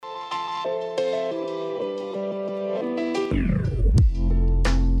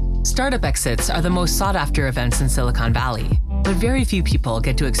Startup exits are the most sought-after events in Silicon Valley, but very few people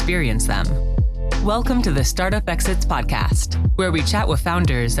get to experience them. Welcome to the Startup Exits podcast, where we chat with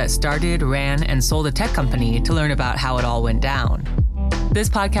founders that started, ran, and sold a tech company to learn about how it all went down. This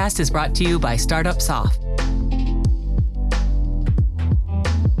podcast is brought to you by Startup Soft.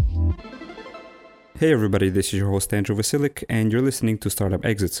 Hey everybody, this is your host Andrew Vasilik, and you're listening to Startup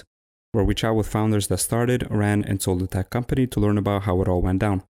Exits, where we chat with founders that started, ran, and sold a tech company to learn about how it all went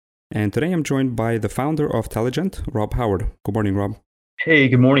down. And today I'm joined by the founder of Telligent, Rob Howard. Good morning, Rob. Hey,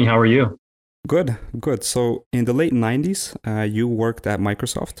 good morning. How are you? Good. So in the late 90s, you worked at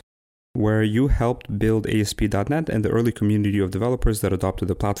Microsoft, where you helped build ASP.NET and the early community of developers that adopted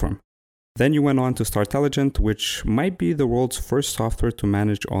the platform. Then you went on to start Telligent, which might be the world's first software to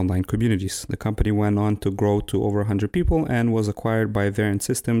manage online communities. The company went on to grow to over 100 people and was acquired by Variant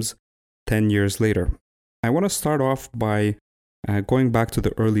Systems 10 years later. I want to start off by going back to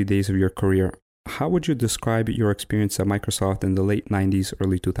the early days of your career. How would you describe your experience at Microsoft in the late 90s,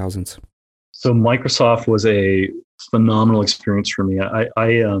 early 2000s? So Microsoft was a phenomenal experience for me. I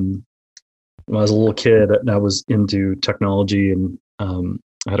when I was a little kid, I was into technology, and I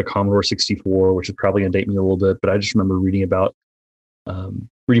had a Commodore 64, which is probably going to date me a little bit, but I just remember reading about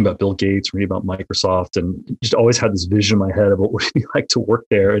Bill Gates, reading about Microsoft, and just always had this vision in my head of what would it be like to work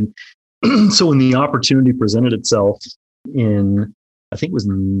there. And so when the opportunity presented itself in, I think it was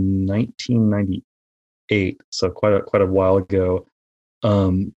 1998, so quite a while ago,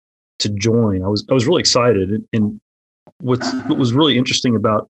 to join, I was really excited. And what was really interesting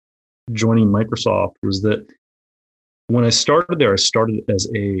about joining Microsoft was that when I started there, I started as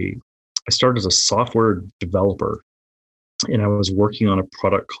a software developer, and I was working on a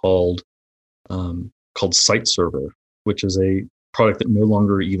product called Site Server, which is a product that no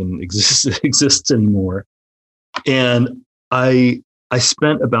longer even exists anymore. And I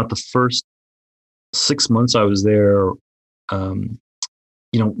spent about the first 6 months I was there,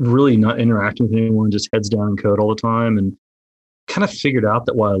 really not interacting with anyone, just heads down in code all the time, and kind of figured out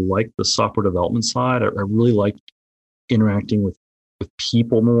that while I liked the software development side, I really liked interacting with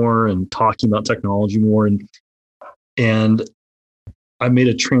people more and talking about technology more. And I made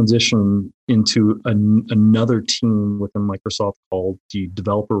a transition into another team within Microsoft called the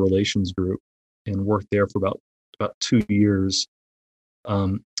Developer Relations Group, and worked there for about 2 years.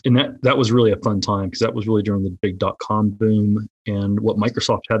 And that was really a fun time, because that was really during the big .com boom, and what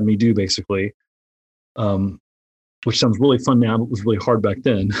Microsoft had me do basically, which sounds really fun now, but was really hard back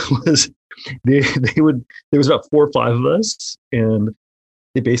then, was there was about 4 or 5 of us, and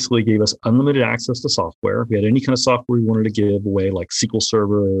they basically gave us unlimited access to software. We had any kind of software we wanted to give away, like SQL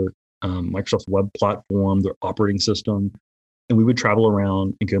Server, Microsoft Web Platform, their operating system. And we would travel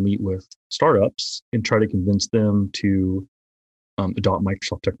around and go meet with startups and try to convince them to adopt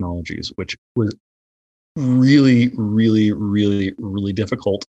Microsoft technologies, which was really, really, really, really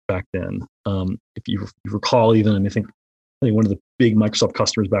difficult back then. If you recall, even, I think one of the big Microsoft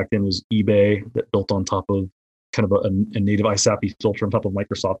customers back then was eBay, that built on top of kind of a native ISAPI filter on top of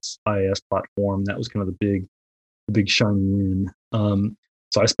Microsoft's IIS platform. That was kind of the big shiny win.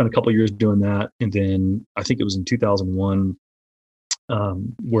 So I spent a couple of years doing that, and then I think it was in 2001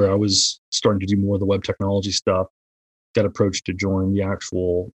 where I was starting to do more of the web technology stuff. Got approached to join the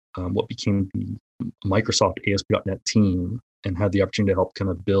actual what became the Microsoft ASP.NET team, and had the opportunity to help kind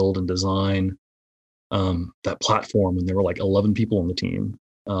of build and design that platform. And there were like 11 people on the team.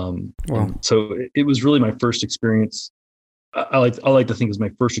 Wow. So it was really my first experience. I like to think it was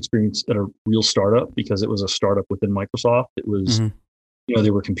my first experience at a real startup, because it was a startup within Microsoft. It was,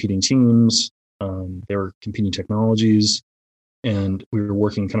 they were competing teams, they were competing technologies, and we were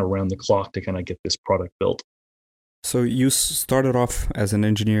working kind of around the clock to kind of get this product built. So you started off as an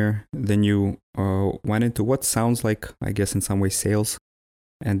engineer, then you went into what sounds like, I guess in some ways, sales,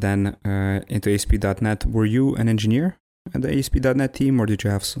 and then into ASP.NET. Were you an engineer at the ASP.NET team, or did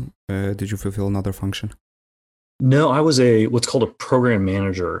you fulfill another function? No, I was what's called a program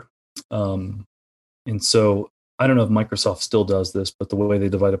manager. And so I don't know if Microsoft still does this, but the way they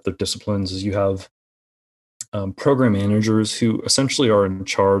divide up their disciplines is you have program managers who essentially are in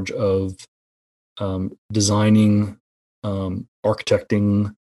charge of designing,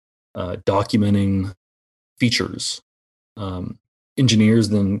 architecting, documenting features. Engineers,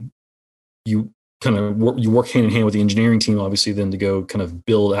 then you work hand in hand with the engineering team, obviously, then to go kind of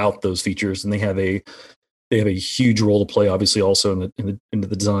build out those features. And they have a huge role to play, obviously, also in the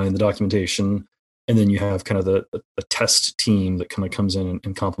design, the documentation. And then you have kind of the test team that kind of comes in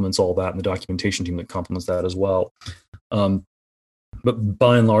and complements all that, and the documentation team that complements that as well. But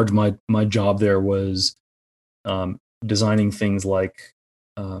by and large, my job there was designing things like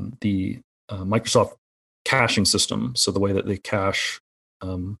the Microsoft caching system. So the way that they cache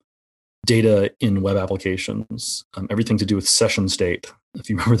data in web applications, everything to do with session state, if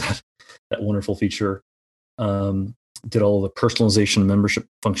you remember that wonderful feature. Did all of the personalization and membership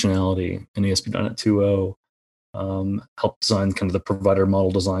functionality in ASP.NET 2.0. Helped design kind of the provider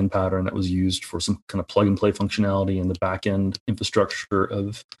model design pattern that was used for some kind of plug and play functionality in the back end infrastructure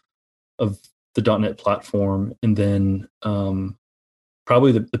of the .NET platform. And then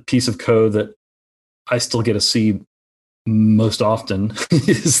probably the piece of code that I still get to see most often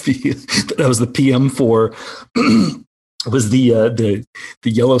is that I was the PM for was the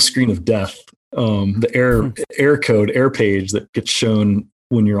yellow screen of death, the error code, error page that gets shown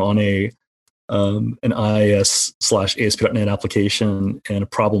when you're on an IIS/ASP.NET application and a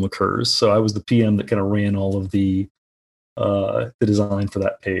problem occurs. So I was the PM that kind of ran all of the design for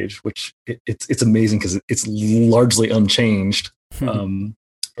that page, which it's amazing because it's largely unchanged for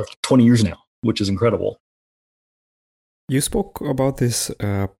 20 years now, which is incredible. You spoke about this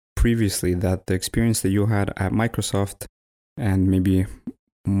previously, that the experience that you had at Microsoft and maybe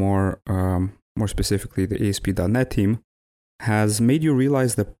more specifically the ASP.NET team has made you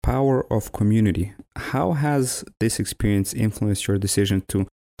realize the power of community. How has this experience influenced your decision to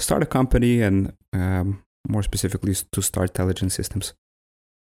start a company and more specifically to start Telligent Systems?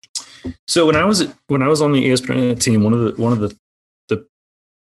 So when I was on the ASP.NET team, one of the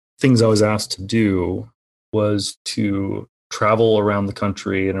things I was asked to do was to travel around the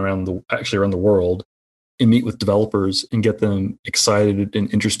country and around the world and meet with developers and get them excited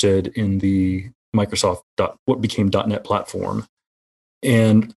and interested in the Microsoft what became .NET platform.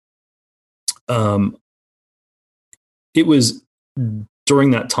 And it was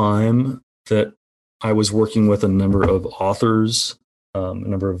during that time that I was working with a number of authors, a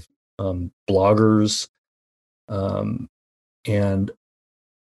number of bloggers, and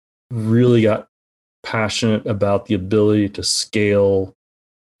really got passionate about the ability to scale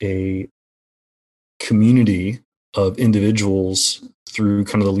a community of individuals through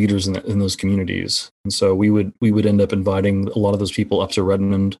kind of the leaders in those communities. And so we would end up inviting a lot of those people up to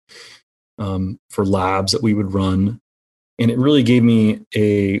Redmond for labs that we would run. And it really gave me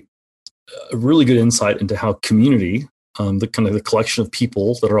a really good insight into how community, the kind of the collection of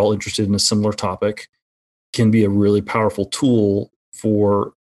people that are all interested in a similar topic, can be a really powerful tool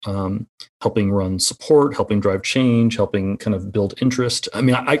for helping run support, helping drive change, helping kind of build interest. I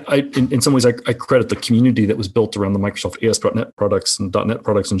mean, I in some ways, I credit the community that was built around the Microsoft ASP.NET products and .NET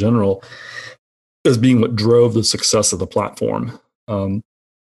products in general as being what drove the success of the platform.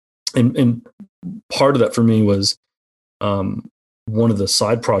 And part of that for me was one of the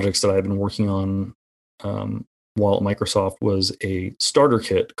side projects that I had been working on while at Microsoft was a starter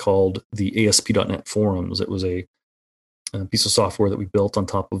kit called the ASP.NET Forums. It was a piece of software that we built on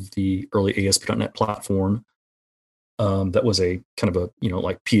top of the early ASP.NET platform. That was a kind of a,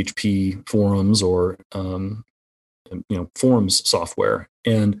 like PHP forums or, forums software.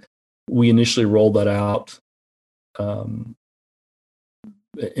 And we initially rolled that out on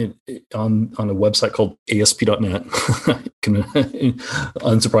a website called ASP.NET,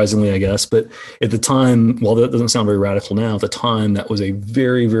 unsurprisingly, I guess. But at the time, while that doesn't sound very radical now, at the time, that was a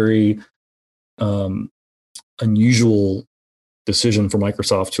very, very unusual decision for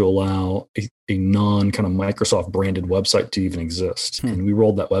Microsoft to allow a non kind of Microsoft branded website to even exist. And we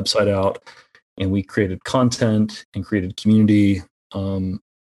rolled that website out and we created content and created community and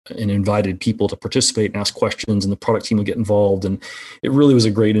invited people to participate and ask questions, and the product team would get involved. And it really was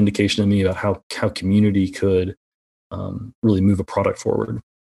a great indication to me about how community could really move a product forward.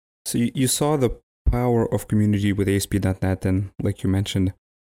 So you saw the power of community with ASP.NET, and like you mentioned,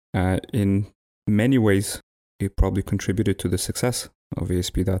 in many ways, it probably contributed to the success of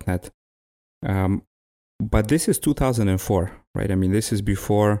ASP.NET. But this is 2004, right? I mean, this is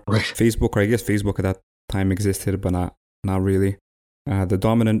before Facebook, or I guess Facebook at that time existed, but not really. The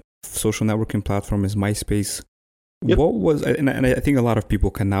dominant social networking platform is MySpace. Yep. What was, and I think a lot of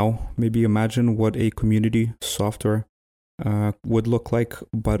people can now maybe imagine what a community software would look like,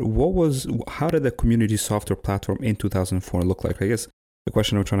 but how did the community software platform in 2004 look like? I guess the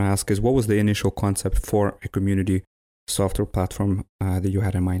question I'm trying to ask is, what was the initial concept for a community software platform that you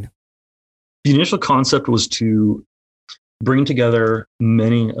had in mind? The initial concept was to bring together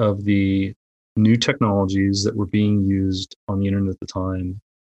many of the new technologies that were being used on the internet at the time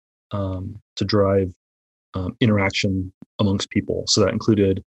to drive interaction amongst people. So that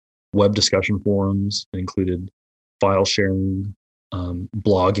included web discussion forums, it included file sharing,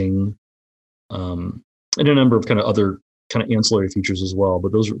 blogging, and a number of kind of other kind of ancillary features as well.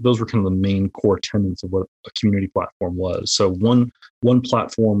 But those were kind of the main core tenets of what a community platform was. So one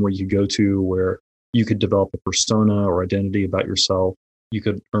platform where you go to where you could develop a persona or identity about yourself. You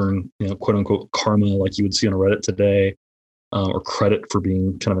could earn, quote unquote, karma like you would see on Reddit today, or credit for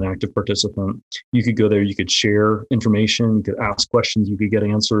being kind of an active participant. You could go there, you could share information, you could ask questions, you could get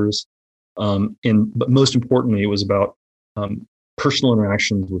answers. But most importantly, it was about personal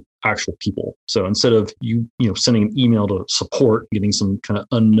interactions with actual people. So instead of you sending an email to support, getting some kind of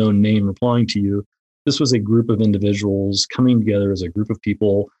unknown name replying to you, this was a group of individuals coming together as a group of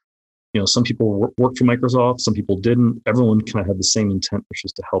people. Some people worked for Microsoft, some people didn't. Everyone kind of had the same intent, which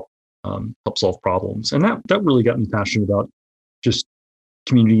is to help solve problems. And that really got me passionate about just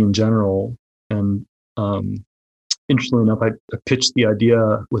community in general. And interestingly enough, I pitched the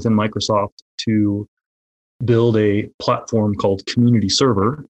idea within Microsoft to build a platform called Community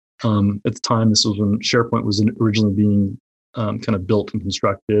Server. At the time, this was when SharePoint was originally being kind of built and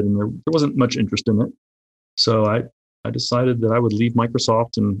constructed, and there wasn't much interest in it. So I decided that I would leave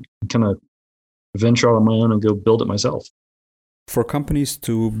Microsoft and kind of venture out on my own and go build it myself. For companies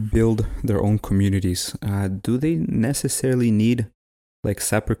to build their own communities, do they necessarily need like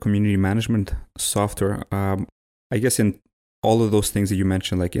separate community management software? I guess in all of those things that you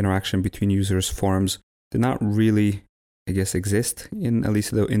mentioned, like interaction between users, forums, did not really, I guess, exist in at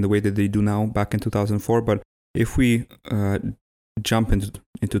least in the way that they do now back in 2004. But if we jump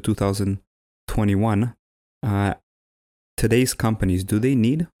into 2021, today's companies, do they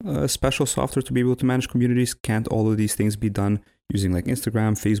need special software to be able to manage communities? Can't all of these things be done using like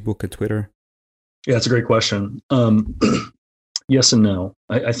Instagram, Facebook, and Twitter? Yeah, that's a great question. Yes and no.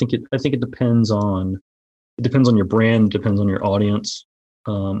 I think it depends on your brand, depends on your audience,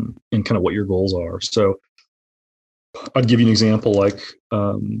 and kind of what your goals are. So I'd give you an example, like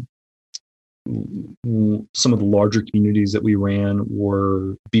some of the larger communities that we ran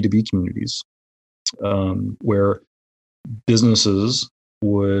were B2B communities, where businesses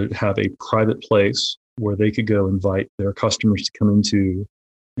would have a private place where they could go invite their customers to come into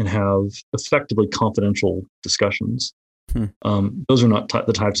and have effectively confidential discussions. Those are not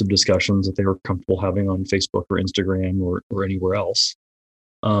the types of discussions that they were comfortable having on Facebook or Instagram or anywhere else.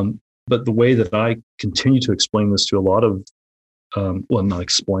 But the way that I continue to explain this to a lot of, not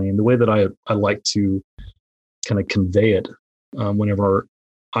explain, the way that I like to kind of convey it whenever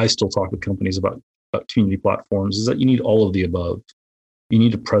I still talk with companies about community platforms is that you need all of the above. You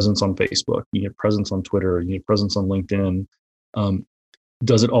need a presence on Facebook, you need a presence on Twitter, you need a presence on LinkedIn.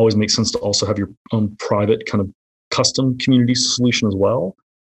 Does it always make sense to also have your own private kind of custom community solution as well?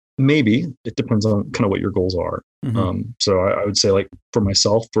 Maybe. It depends on kind of what your goals are. So I would say, like for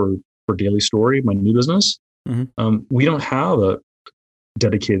myself, for Daily Story, my new business, we don't have a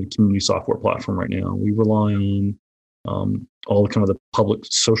dedicated community software platform right now. We rely on all the kind of the public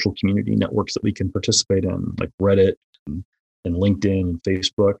social community networks that we can participate in, like Reddit and LinkedIn and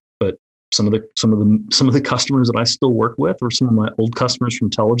Facebook. But some of the customers that I still work with, or some of my old customers from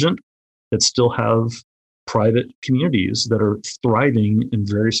Telligent, that still have private communities that are thriving and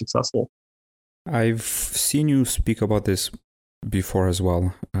very successful. I've seen you speak about this before as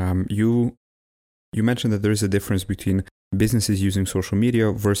well. You mentioned that there is a difference between businesses using social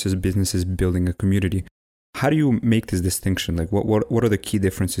media versus businesses building a community. How do you make this distinction? Like, what are the key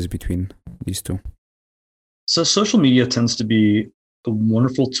differences between these two? So social media tends to be a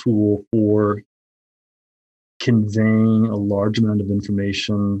wonderful tool for conveying a large amount of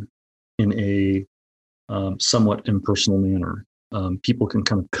information in a somewhat impersonal manner. People can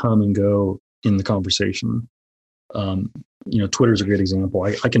kind of come and go in the conversation. Twitter is a great example.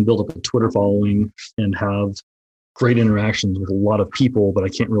 I can build up a Twitter following and have great interactions with a lot of people, but I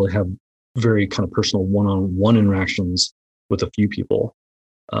can't really have very kind of personal one-on-one interactions with a few people.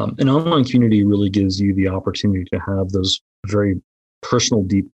 An online community really gives you the opportunity to have those very personal,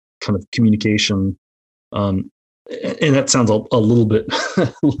 deep kind of communication. And that sounds a little bit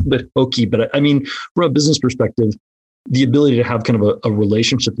hokey, but I mean, from a business perspective, the ability to have kind of a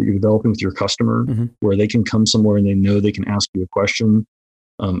relationship that you're developing with your customer, where they can come somewhere and they know they can ask you a question,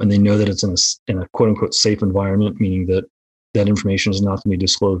 and they know that it's in a quote unquote safe environment, meaning that information is not going to be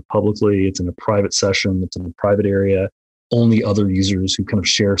disclosed publicly. It's in a private session. It's in a private area. Only other users who kind of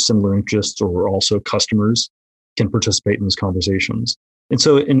share similar interests or also customers can participate in those conversations. And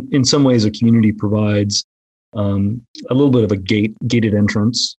so in some ways, a community provides a little bit of a gated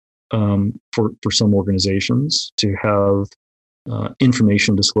entrance for some organizations to have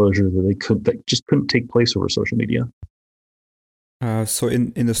information disclosure that just couldn't take place over social media. So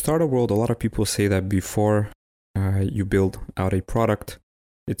in the startup world, a lot of people say that before you build out a product,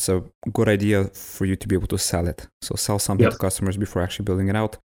 it's a good idea for you to be able to sell it. So sell something to customers before actually building it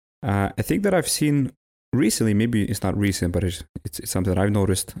out. I think that I've seen recently, maybe it's not recent, but it's something that I've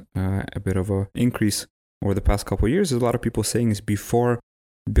noticed a bit of an increase over the past couple of years. Is a lot of people saying is before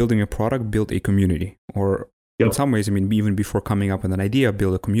building a product, build a community. Or in some ways, I mean, even before coming up with an idea,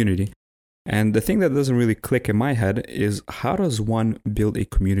 build a community. And the thing that doesn't really click in my head is how does one build a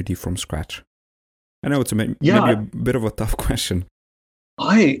community from scratch? I know it's maybe a bit of a tough question.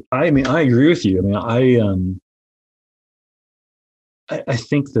 I mean, I agree with you. I mean, I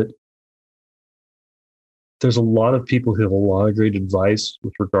think that there's a lot of people who have a lot of great advice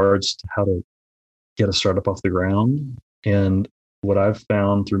with regards to how to get a startup off the ground. And what I've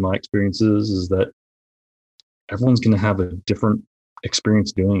found through my experiences is that everyone's going to have a different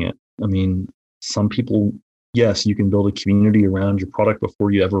experience doing it. I mean, some people, yes, you can build a community around your product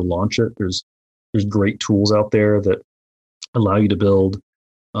before you ever launch it. There's great tools out there that allow you to build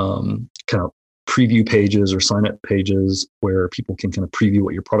kind of preview pages or sign up pages where people can kind of preview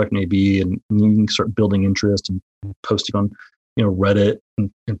what your product may be, and you can start building interest and posting on, Reddit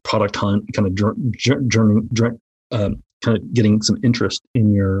and Product Hunt, kind of kind of getting some interest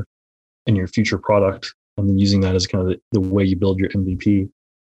in your future product, and then using that as kind of the way you build your MVP.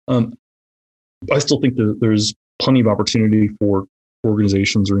 I still think that there's plenty of opportunity for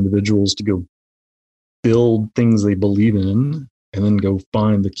organizations or individuals to go build things they believe in and then go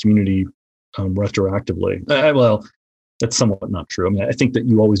find the community retroactively. Well, that's somewhat not true. I mean, I think that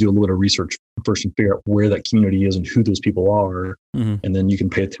you always do a little bit of research first and figure out where that community is and who those people are. Mm-hmm. And then you can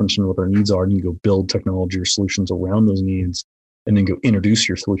pay attention to what their needs are, and you go build technology or solutions around those needs, and then go introduce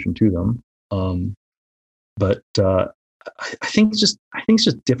your solution to them. But I think it's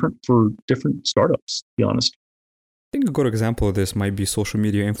just different for different startups, to be honest. I think a good example of this might be social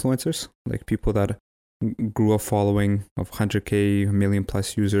media influencers, like people that grew a following of 100K, 1 million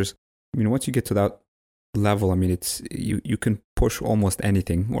plus users. I mean, once you get to that level, I mean, it's you can push almost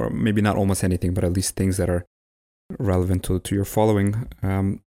anything, or maybe not almost anything, but at least things that are relevant to your following.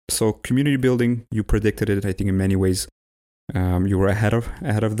 So community building, you predicted it, I think, in many ways. You were ahead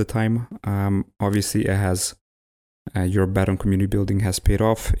of the time. Obviously, it has your bet on community building has paid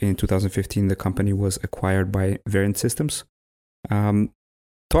off. In 2015, the company was acquired by Variant Systems.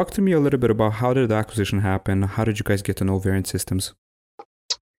 Talk to me a little bit about how did the acquisition happen? How did you guys get to know Variant Systems?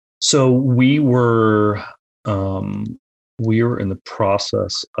 So we were in the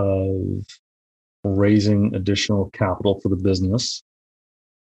process of raising additional capital for the business.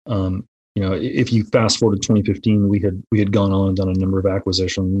 If you fast forward to 2015, we had gone on and done a number of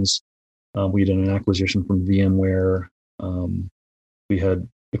acquisitions. We did an acquisition from VMware. We had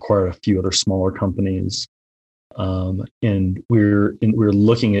acquired a few other smaller companies, and we're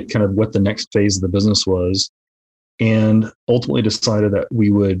looking at kind of what the next phase of the business was, and ultimately decided that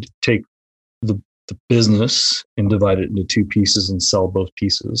we would take the business and divide it into two pieces and sell both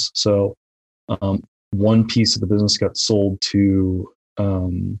pieces. So one piece of the business got sold to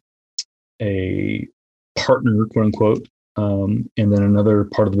a partner, quote unquote, and then another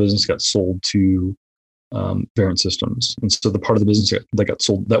part of the business got sold to Variant Systems. And so the part of the business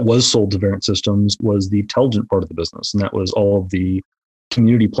that was sold to Variant Systems was the intelligent part of the business, and that was all of the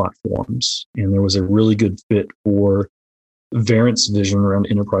community platforms. And there was a really good fit for Variant's vision around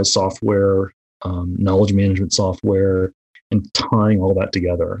enterprise software, knowledge management software, and tying all that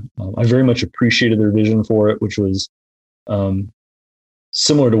together. I very much appreciated their vision for it, which was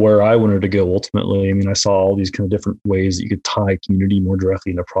similar to where I wanted to go ultimately. I mean, I saw all these kind of different ways that you could tie community more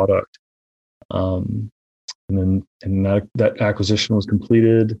directly into product. And that acquisition was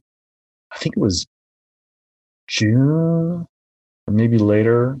completed, I think it was June or maybe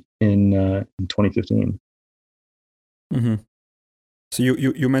later in 2015. Mm-hmm. So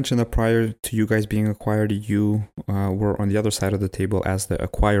you mentioned that prior to you guys being acquired, you were on the other side of the table as the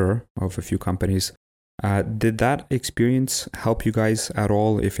acquirer of a few companies. Did that experience help you guys at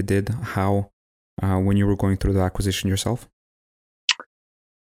all? If it did, how, when you were going through the acquisition yourself?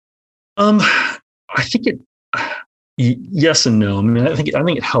 I think yes and no. I mean, I think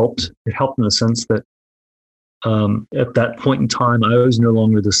it helped. It helped in the sense that at that point in time, I was no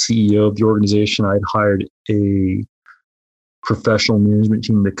longer the CEO of the organization. I had hired a professional management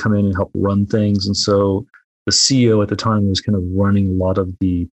team to come in and help run things. And so the CEO at the time was kind of running a lot of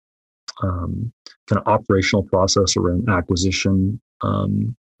the kind of operational process around acquisition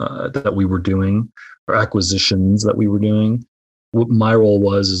that we were doing, or acquisitions that we were doing. What my role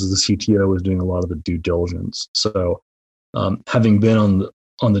was as the CTO was doing a lot of the due diligence. So having been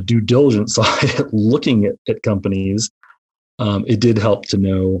on the due diligence side, looking at companies, it did help to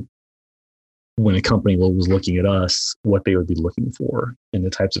know when a company was looking at us, what they would be looking for and the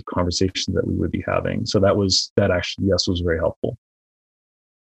types of conversations that we would be having. So that actually, yes, was very helpful.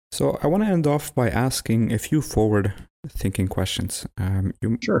 So I want to end off by asking a few forward-thinking questions.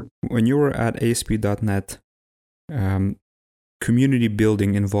 Sure. When you were at ASP.NET, community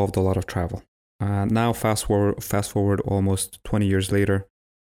building involved a lot of travel. Now, fast forward almost 20 years later,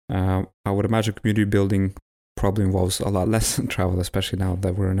 I would imagine community building probably involves a lot less travel, especially now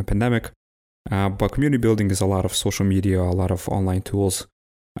that we're in a pandemic. But community building is a lot of social media, a lot of online tools.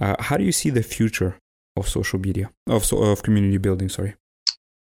 How do you see the future of social media, of community building? Sorry.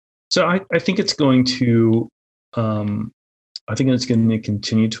 So I think it's going to,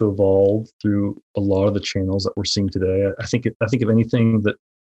 continue to evolve through a lot of the channels that we're seeing today. I think if anything, that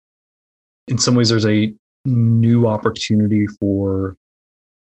in some ways there's a new opportunity for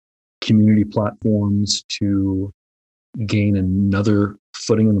community platforms to gain another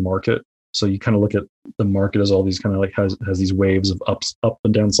footing in the market. So you kind of look at the market as all these kind of like has these waves of up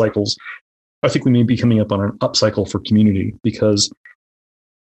and down cycles. I think we may be coming up on an up cycle for community, because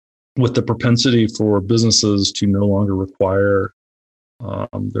with the propensity for businesses to no longer require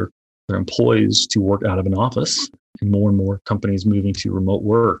their employees to work out of an office, and more companies moving to remote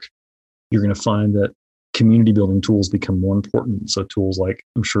work, you're going to find that community building tools become more important. So tools like,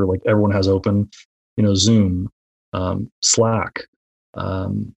 I'm sure like everyone has open, Zoom, Slack,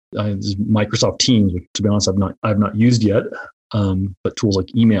 Microsoft Teams, which to be honest, I've not used yet, but tools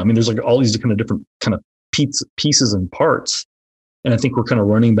like email. I mean, there's like all these kind of different kind of pieces and parts. And I think we're kind of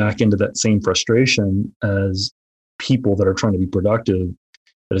running back into that same frustration as people that are trying to be productive,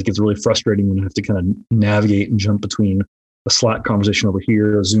 that it gets really frustrating when you have to kind of navigate and jump between a Slack conversation over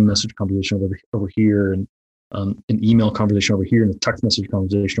here, a Zoom message conversation over here, and an email conversation over here, and a text message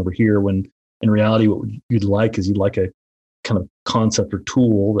conversation over here, when in reality, what you'd like a kind of concept or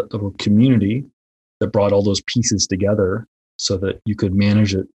tool or community that brought all those pieces together so that you could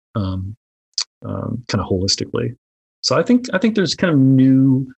manage it kind of holistically. So I think there's kind of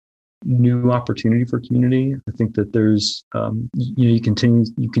new opportunity for community. I think that there's you continue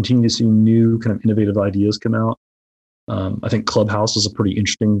to see new kind of innovative ideas come out. I think Clubhouse is a pretty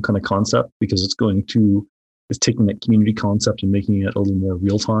interesting kind of concept, because it's taking that community concept and making it a little more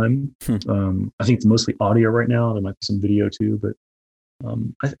real time. I think it's mostly audio right now. There might be some video too, but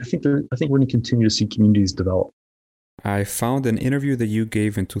I think we're going to continue to see communities develop. I found an interview that you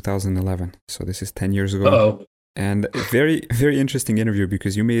gave in 2011. So this is 10 years ago. Uh-oh. And a very, very interesting interview,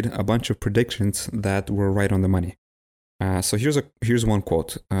 because you made a bunch of predictions that were right on the money. So here's one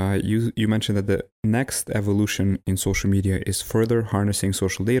quote. You mentioned that the next evolution in social media is further harnessing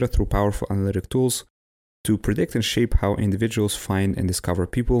social data through powerful analytic tools to predict and shape how individuals find and discover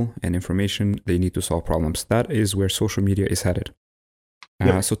people and information they need to solve problems. That is where social media is headed.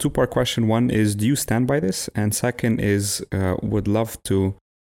 Yep. So two-part question. One is, do you stand by this? And second is, would love to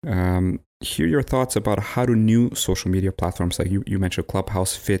hear your thoughts about how do new social media platforms, like you mentioned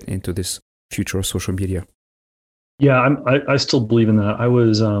Clubhouse, fit into this future of social media? Yeah, I still believe in that. I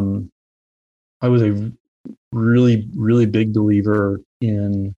was a really, really big believer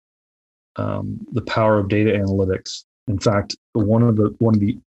in the power of data analytics. In fact, one of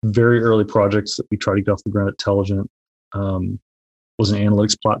the very early projects that we tried to get off the ground at Telligent was an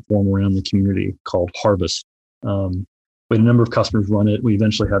analytics platform around the community called Harvest. We had a number of customers run it. We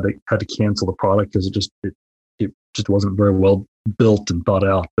eventually had to cancel the product because it just wasn't very well built and thought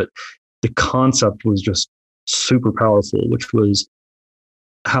out. But the concept was just super powerful, which was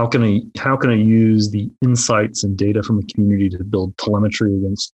how can I use the insights and data from the community to build telemetry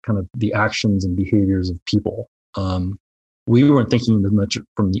against kind of the actions and behaviors of people. We weren't thinking as much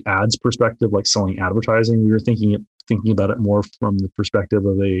from the ads perspective, like selling advertising. We were thinking about it more from the perspective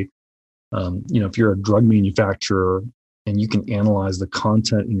of if you're a drug manufacturer and you can analyze the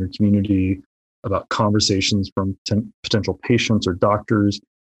content in your community about conversations from potential patients or doctors,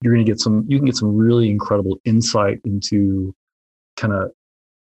 you can get some really incredible insight into kind of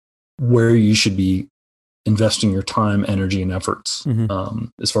where you should be investing your time, energy, and efforts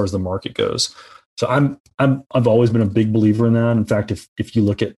as far as the market goes. So I've always been a big believer in that. In fact, if you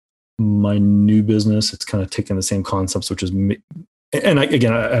look at my new business, it's kind of taking the same concepts, which is, and I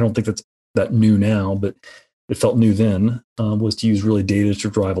don't think that's that new now, but it felt new then, was to use really data to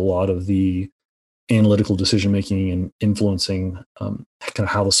drive a lot of the analytical decision making and influencing kind of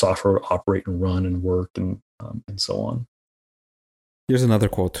how the software would operate and run and work and so on. Here's another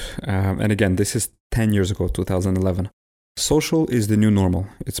quote. And again, this is 10 years ago, 2011. Social is the new normal.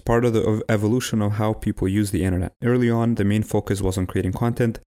 It's part of the evolution of how people use the internet. Early on, the main focus was on creating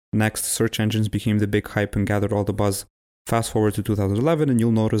content. Next, search engines became the big hype and gathered all the buzz. Fast forward to 2011, and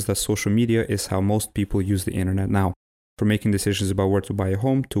you'll notice that social media is how most people use the internet now. From making decisions about where to buy a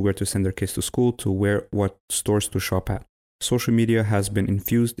home, to where to send their kids to school, to what stores to shop at. Social media has been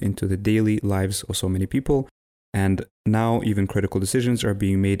infused into the daily lives of so many people, and now even critical decisions are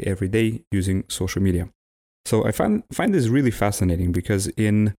being made every day using social media. So I find this really fascinating because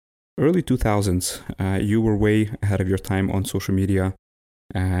in early 2000s, you were way ahead of your time on social media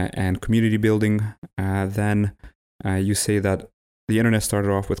and community building. Then you say that the internet started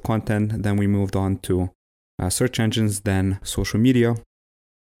off with content, then we moved on to search engines, then social media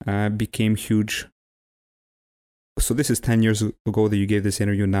became huge. So this is 10 years ago that you gave this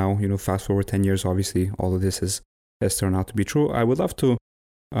interview. Now, fast forward 10 years, obviously all of this has turned out to be true. I would love to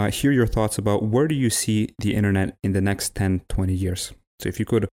hear your thoughts about where do you see the internet in the next 10, 20 years? So if you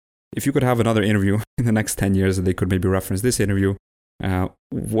could have another interview in the next 10 years and they could maybe reference this interview,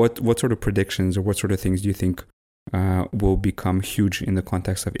 what sort of predictions or what sort of things do you think will become huge in the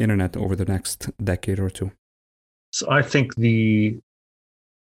context of internet over the next decade or two? So I think the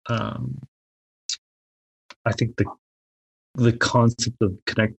concept of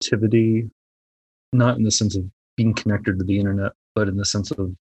connectivity, not in the sense of being connected to the internet, but in the sense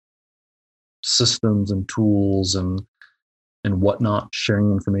of systems and tools and whatnot,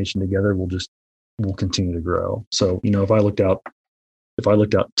 sharing information together will continue to grow. So, if I looked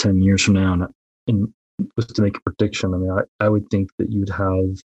out 10 years from now and was to make a prediction, I would think that you'd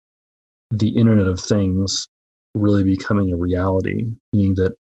have the Internet of Things really becoming a reality, meaning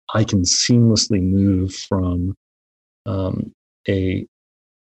that I can seamlessly move from a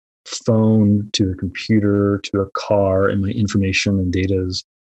phone to a computer to a car, and my information and data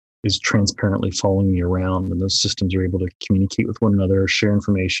is transparently following me around, and those systems are able to communicate with one another, share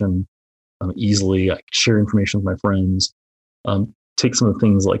information easily. I share information with my friends. Take some of the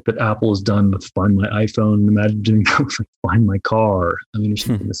things like that Apple has done with Find My iPhone. Imagine doing that with Find My Car. There's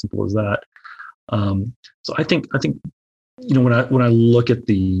something as simple as that. So I think when I look at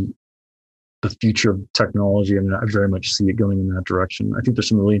the future of technology, I very much see it going in that direction. I think there's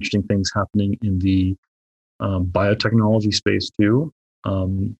some really interesting things happening in the biotechnology space too.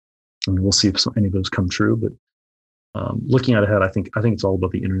 We'll see if any of those come true. But looking ahead, I think it's all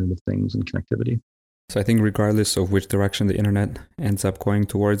about the Internet of Things and connectivity. So I think regardless of which direction the internet ends up going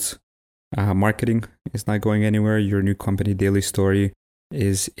towards, marketing is not going anywhere. Your new company, Daily Story,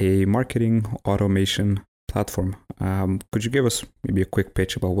 is a marketing automation platform. Could you give us maybe a quick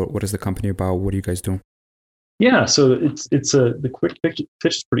pitch about what is the company about? What do you guys do? Yeah, so the quick pitch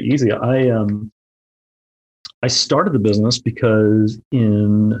is pretty easy. I started the business because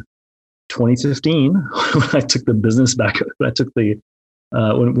in 2015, when I took the business back,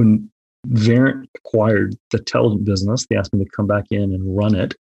 when Verint acquired the Telligent business, they asked me to come back in and run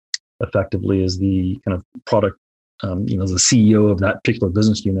it effectively as the kind of product, the CEO of that particular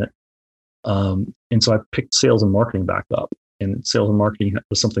business unit. And so I picked sales and marketing back up, and sales and marketing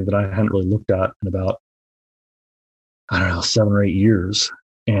was something that I hadn't really looked at in about, 7 or 8 years.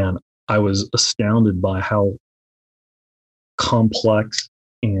 And I was astounded by how complex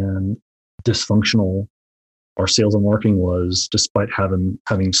and dysfunctional our sales and marketing was, despite having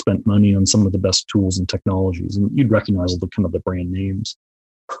spent money on some of the best tools and technologies. And you'd recognize the brand names.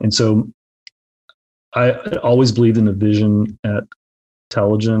 And so I always believed in a vision at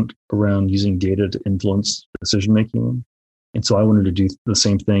Telligent around using data to influence decision-making. And so I wanted to do the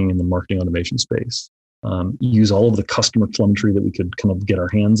same thing in the marketing automation space. Use all of the customer telemetry that we could kind of get our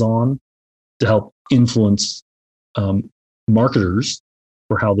hands on to help influence marketers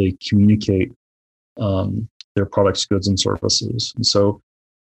for how they communicate their products, goods, and services. And so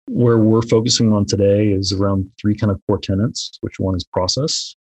where we're focusing on today is around 3 kind of core tenets, which one is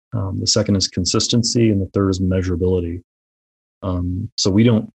process, the second is consistency, and the third is measurability. So we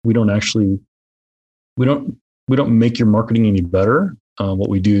don't make your marketing any better. What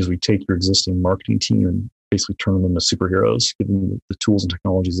we do is we take your existing marketing team and basically turn them into superheroes, give them the tools and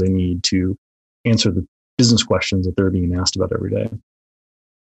technologies they need to answer the business questions that they're being asked about every day.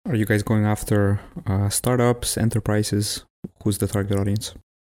 Are you guys going after startups, enterprises? Who's the target audience?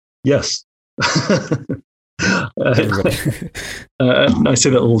 Yes. I say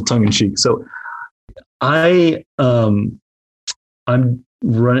that a little tongue in cheek. So I'm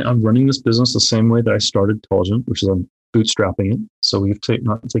running this business the same way that I started Telligent, which is I'm bootstrapping it. So we've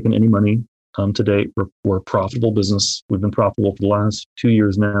not taken any money to date. We're a profitable business. We've been profitable for the last 2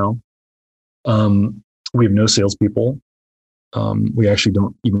 years now. We have no salespeople. We actually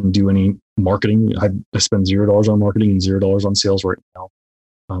don't even do any marketing. I spend $0 on marketing and $0 on sales right now.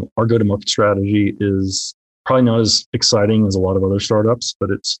 Our go-to-market strategy is probably not as exciting as a lot of other startups, but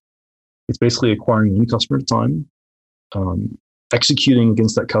it's basically acquiring one customer at a time, executing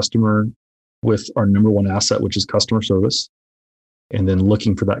against that customer with our number one asset, which is customer service, and then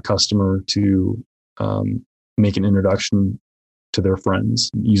looking for that customer to make an introduction to their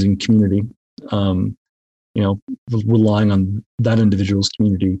friends using community, relying on that individual's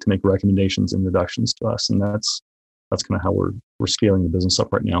community to make recommendations, introductions to us. And that's kind of how we're scaling the business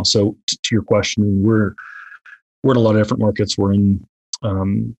up right now. So to your question, we're in a lot of different markets. We're in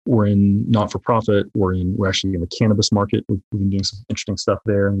not-for-profit. We're actually in the cannabis market. We've been doing some interesting stuff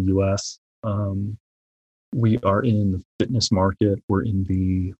there in the US. We are in the fitness market. We're in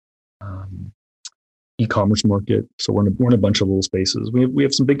the e-commerce market. So we're in a bunch of little spaces. We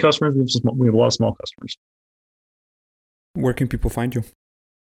have some big customers. We have a lot of small customers. Where can people find you?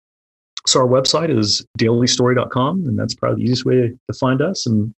 So our website is dailystory.com, and that's probably the easiest way to find us.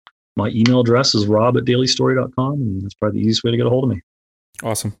 And my email address is rob@dailystory.com, and that's probably the easiest way to get a hold of me.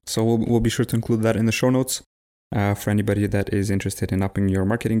 Awesome. So we'll be sure to include that in the show notes. For anybody that is interested in upping your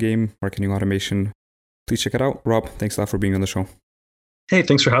marketing game, marketing automation, please check it out. Rob, thanks a lot for being on the show. Hey,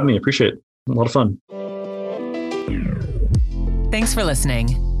 thanks for having me. I appreciate it. A lot of fun. Thanks for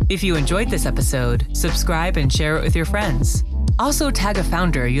listening. If you enjoyed this episode, subscribe and share it with your friends. Also tag a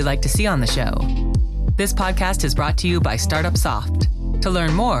founder you'd like to see on the show. This podcast is brought to you by Startup Soft. To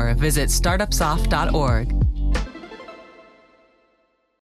learn more, visit startupsoft.org.